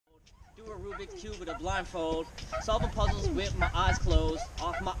Rubik's Cube with a blindfold, solving puzzles with my eyes closed,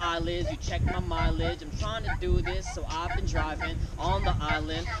 off my eyelids, you check my mileage. I'm trying to do this, so I've been driving on the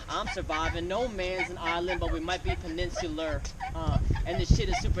island. I'm surviving, no man's an island, but we might be peninsular. And this shit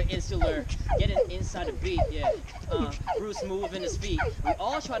is super insular, getting inside the beat, yeah. Bruce moving his feet. We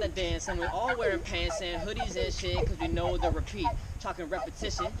all try to dance, and we all wearing pants and hoodies and shit, cause we know the repeat. Talking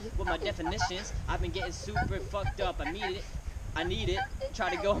repetition with my definitions. I've been getting super fucked up, I need it, try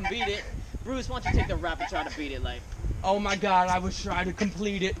to go and beat it. Bruce, why don't you take the rap and try to beat it, like. Oh my god, I was trying to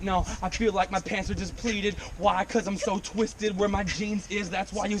complete it. No, I feel like my pants are just pleated. Why? Cause I'm so twisted where my jeans is.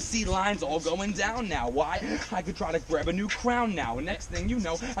 That's why you see lines all going down now. Why? I could try to grab a new crown now. And next thing you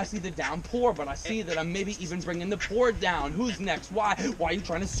know, I see the downpour, but I see that I'm maybe even bringing the pour down. Who's next? Why? Why are you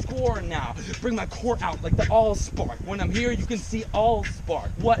trying to score now? Bring my core out like the all spark. When I'm here, you can see all spark.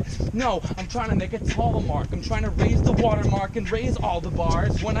 What? No, I'm trying to make a tall mark. I'm trying to raise the watermark and raise all the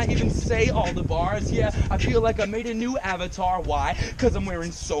bars. When I even say all the bars, yeah, I feel like I made a new avatar. Why? Cause I'm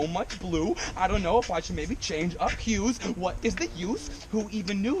wearing so much blue. I don't know if I should maybe change up hues. What is the use? Who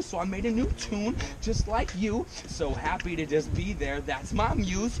even knew? So I made a new tune just like you. So happy to just be there. That's my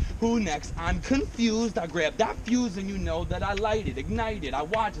muse. Who next? I'm confused. I grab that fuse and you know that I light it, ignite it. I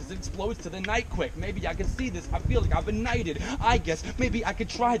watch as it explodes to the night quick. Maybe I can see this. I feel like I've been knighted. I guess maybe I could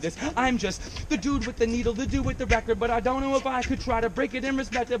try this. I'm just the dude with the needle, the dude with the record, but I don't know if I could try to break it and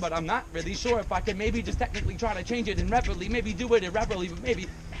respect it, but I'm not really sure if I could maybe just technically try to change it and rapidly, maybe do it irreparably, but maybe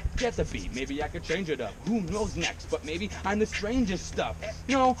get the beat, maybe I could change it up. Who knows next? But maybe I'm the strangest stuff.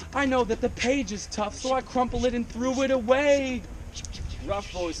 No, I know that the page is tough, so I crumple it and threw it away.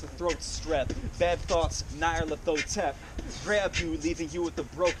 Rough voice, the throat strep. Bad thoughts, Nyarlathotep. Grab you, leaving you with a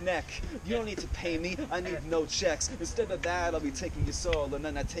broke neck. You don't need to pay me, I need no checks. Instead of that, I'll be taking your soul, and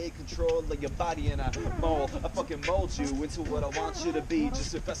then I take control of your body and I fucking mold you into what I want you to be.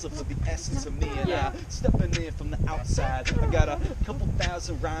 Just a vessel for the essence of me, and I stepping in from the outside. I got a couple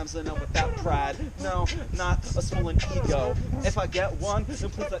thousand rhymes and I'm without pride. No, not a swollen ego. If I get one, then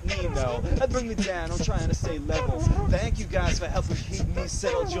please let me know. That bring me down, I'm trying to stay level. Thank you guys for helping keep me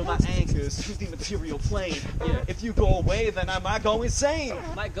settled. You're my anchors to the material plane. If you go away, then I might go insane.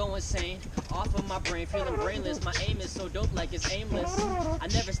 Might go insane, off of my brain, feeling brainless. My aim is so dope like it's aimless. I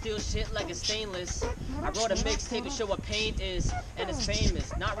never steal shit like it's stainless. I wrote a mixtape to show what pain is, and it's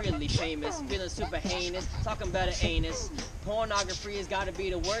famous, not really famous. Feeling super heinous, talking about an anus. Pornography has gotta be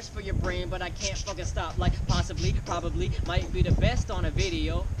the worst for your brain, but I can't fucking stop. Like possibly, probably, might be the best on a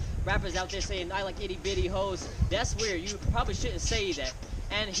video. Rappers out there saying I like itty bitty hoes. That's weird, you probably shouldn't say that.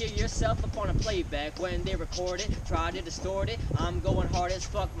 And hear yourself up on a playback when they record it, try to distort it. I'm going hard as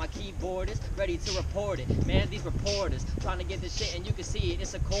fuck, my keyboard is ready to report it. Man, these reporters trying to get this shit and you can see it,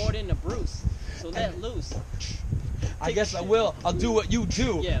 it's according to Bruce. So let loose. I guess I will. I'll do what you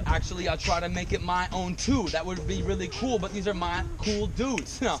do. Actually, I'll try to make it my own too. That would be really cool, but these are my cool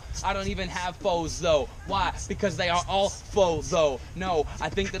dudes. No, I don't even have foes though. Why? Because they are all faux though. No, I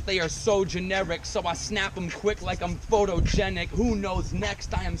think that they are so generic, so I snap them quick like I'm photogenic. Who knows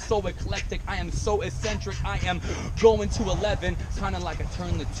next? I am so eclectic. I am so eccentric. I am going to 11, kind of like I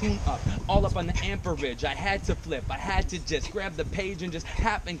turn the tune up. All up on the amperage. I had to flip. I had to just grab the page and just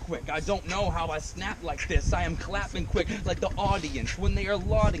happen quick. I don't know how I snap like this. I am clapping quick like the audience when they are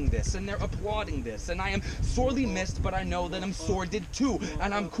lauding this and they're applauding this, and I am sorely missed, but I know that I'm sordid too,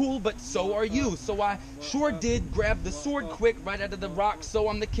 and I'm cool, but so are you. So I sure did grab the sword quick right out of the rock, so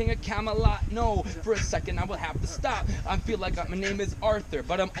I'm the king of Camelot. No, for a second I will have to stop. I feel like my name is Arthur,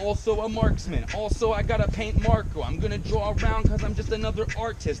 but I'm also a marksman. Also I gotta paint Marco. I'm gonna draw around cause I'm just another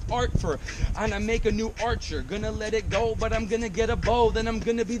artist, and I make a new archer. Gonna let it go, but I'm gonna get a bow. Then I'm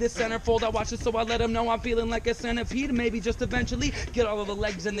gonna be the centerfold. I watch it, so I let him know I'm feeling like a centipede. Maybe just eventually get all of the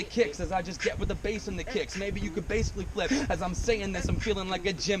legs and the kicks as I just get with the bass and the kicks. Maybe you could basically flip. As I'm saying this, I'm feeling like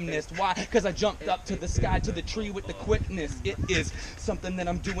a gymnast. Why? Cause I jumped up to the sky, to the tree with the quickness. It is something that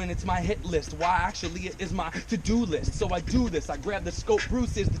I'm doing, it's my hit list. Why? Actually, it is my to-do list. So I do this, I grab the scope.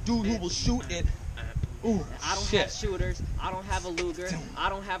 Bruce is the dude who will shoot it. Ooh, I don't have shooters, I don't have a Luger, I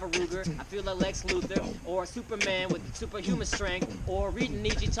don't have a Ruger. I feel like Lex Luthor, or Superman with superhuman strength, or reading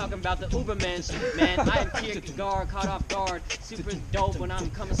Nietzsche talking about the Ubermensch. Man, I am Kierkegaard, caught off guard, super dope when I'm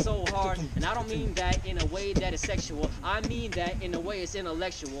coming so hard. And I don't mean that in a way that is sexual, I mean that in a way it's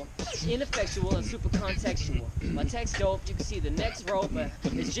intellectual, ineffectual and super contextual. My text dope, you can see the next rope,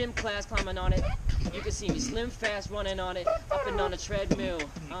 it's gym class climbing on it. You can see me slim fast running on it, up and on a treadmill,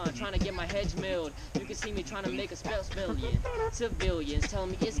 trying to get my hedge milled. You can see me trying to make a billion. Civilians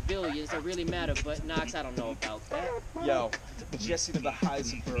telling me it's billions that really matter, but Nox, I don't know about that. Yo, Jesse to the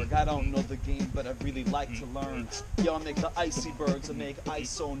Heisenberg. I don't know the game, but I really like to learn. Yo, I make the icy bergs. I make ice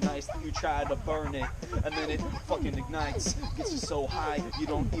so nice that you try to burn it, and then it fucking ignites. Gets you so high, you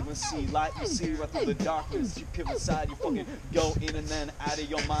don't even see light. You see right through the darkness. You pivot side, you fucking go in and then out of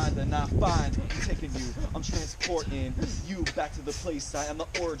your mind, and I find I'm taking you, I'm transporting you back to the place I am the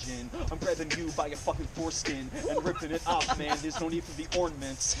origin. I'm grabbing you by your fucking foreskin and ripping it off, man. There's no need for the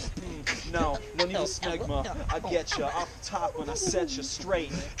ornaments. No need for smegma. I get ya off the top when I set you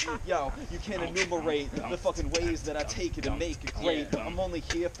straight. Yo, you can't enumerate the fucking ways that I take it and make it great. I'm only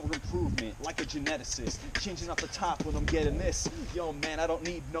here for improvement, like a geneticist. Changing off the top when I'm getting this. Yo, man, I don't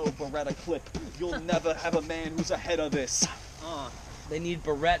need no Beretta clip. You'll never have a man who's ahead of this. They need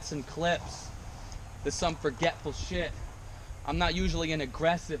barrettes and clips. There's some forgetful shit. I'm not usually an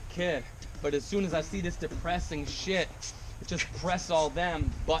aggressive kid, but as soon as I see this depressing shit, just press all them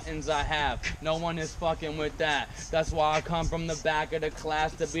buttons I have. No one is fucking with that. That's why I come from the back of the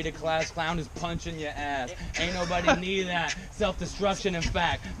class to be the class clown who's punching your ass. Ain't nobody need that. Self-destruction, in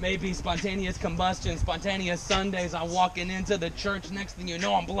fact. Maybe spontaneous combustion, spontaneous Sundays. I'm walking into the church, next thing you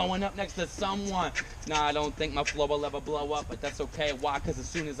know I'm blowing up next to someone. Nah, I don't think my flow will ever blow up, but that's okay. Why? Because as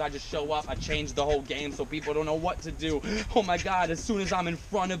soon as I just show up, I change the whole game so people don't know what to do. Oh my God, as soon as I'm in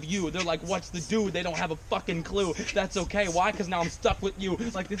front of you, they're like, what's the dude? They don't have a fucking clue. That's okay. Why? Because now I'm stuck with you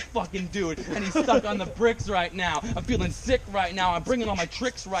like this fucking dude, and he's stuck on the bricks right now. I'm feeling sick right now. I'm bringing all my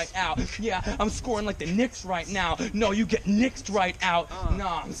tricks right out. Yeah, I'm scoring like the Knicks right now. No, you get nicked right out.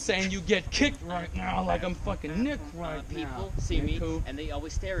 Nah, I'm saying you get kicked right now like I'm fucking nicked right now. People see me, and they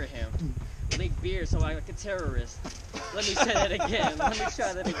always stare at him. Big beard, so I'm like a terrorist. Let me say that again. Let me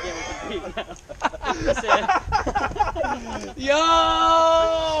try that again with the beat.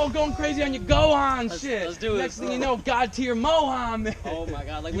 Yo, going crazy on your Gohan shit. Let's do it. Next thing you know, God tier Mohan, man. Oh my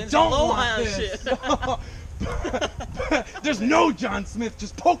God, like Lindsay Lohan shit. There's no John Smith,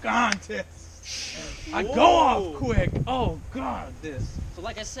 just Pocahontas. I go off quick. Oh God, this. So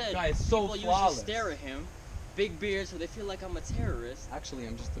like I said, guy is so people flawless. usually stare at him. Big beard, so they feel like I'm a terrorist. Actually,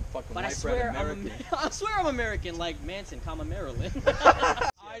 I'm just a fucking but white bread American. I swear I'm American, like Manson, comma Maryland.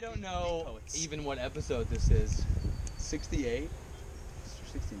 I don't know even what episode this is. 68?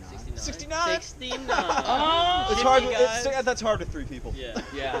 69? 69? 69. Oh! It's hard. That's hard with 3 people. Yeah.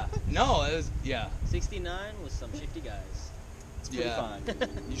 Yeah. No, it was, yeah. 69 was some shifty guys. It's pretty fine.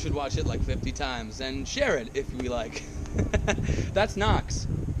 You should watch it like 50 times and share it if we like. That's Nox.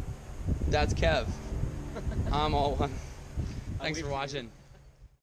 That's Kev. I'm AllOne. Thanks for watching.